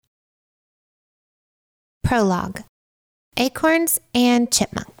Prologue: Acorns and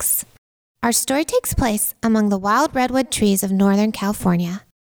Chipmunks. Our story takes place among the wild redwood trees of Northern California.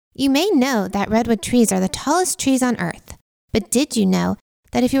 You may know that redwood trees are the tallest trees on Earth, but did you know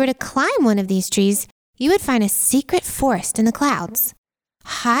that if you were to climb one of these trees, you would find a secret forest in the clouds?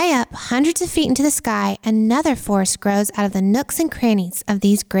 High up, hundreds of feet into the sky, another forest grows out of the nooks and crannies of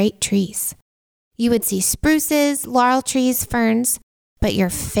these great trees. You would see spruces, laurel trees, ferns, but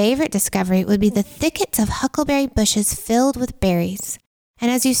your favorite discovery would be the thickets of huckleberry bushes filled with berries. And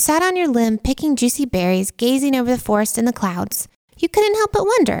as you sat on your limb picking juicy berries, gazing over the forest and the clouds, you couldn't help but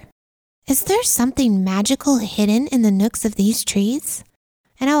wonder, is there something magical hidden in the nooks of these trees?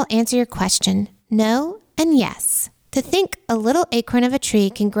 And I will answer your question, no and yes. To think a little acorn of a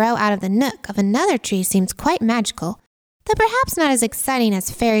tree can grow out of the nook of another tree seems quite magical, though perhaps not as exciting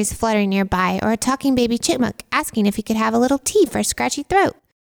as fairies fluttering nearby or a talking baby chipmunk asking if he could have a little tea for a scratchy throat.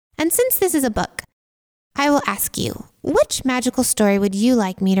 And since this is a book, I will ask you, which magical story would you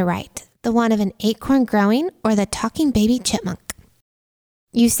like me to write? The one of an acorn growing or the talking baby chipmunk?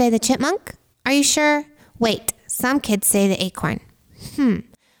 You say the chipmunk? Are you sure? Wait, some kids say the acorn.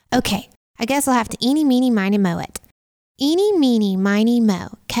 Okay, I guess I'll have to eeny, meeny, miny, moe it. Eeny, meeny, miny,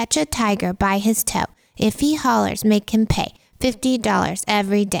 moe, catch a tiger by his toe. If he hollers, make him pay $50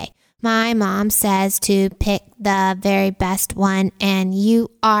 every day. My mom says to pick the very best one, and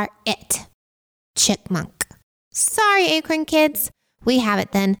you are it. Chipmunk. Sorry, acorn kids. We have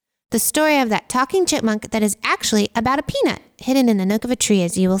it then. The story of that talking chipmunk that is actually about a peanut hidden in the nook of a tree,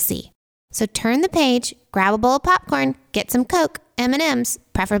 as you will see. So turn the page, grab a bowl of popcorn, get some Coke, M&Ms,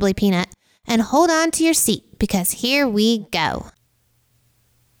 preferably peanut, and hold on to your seat because here we go.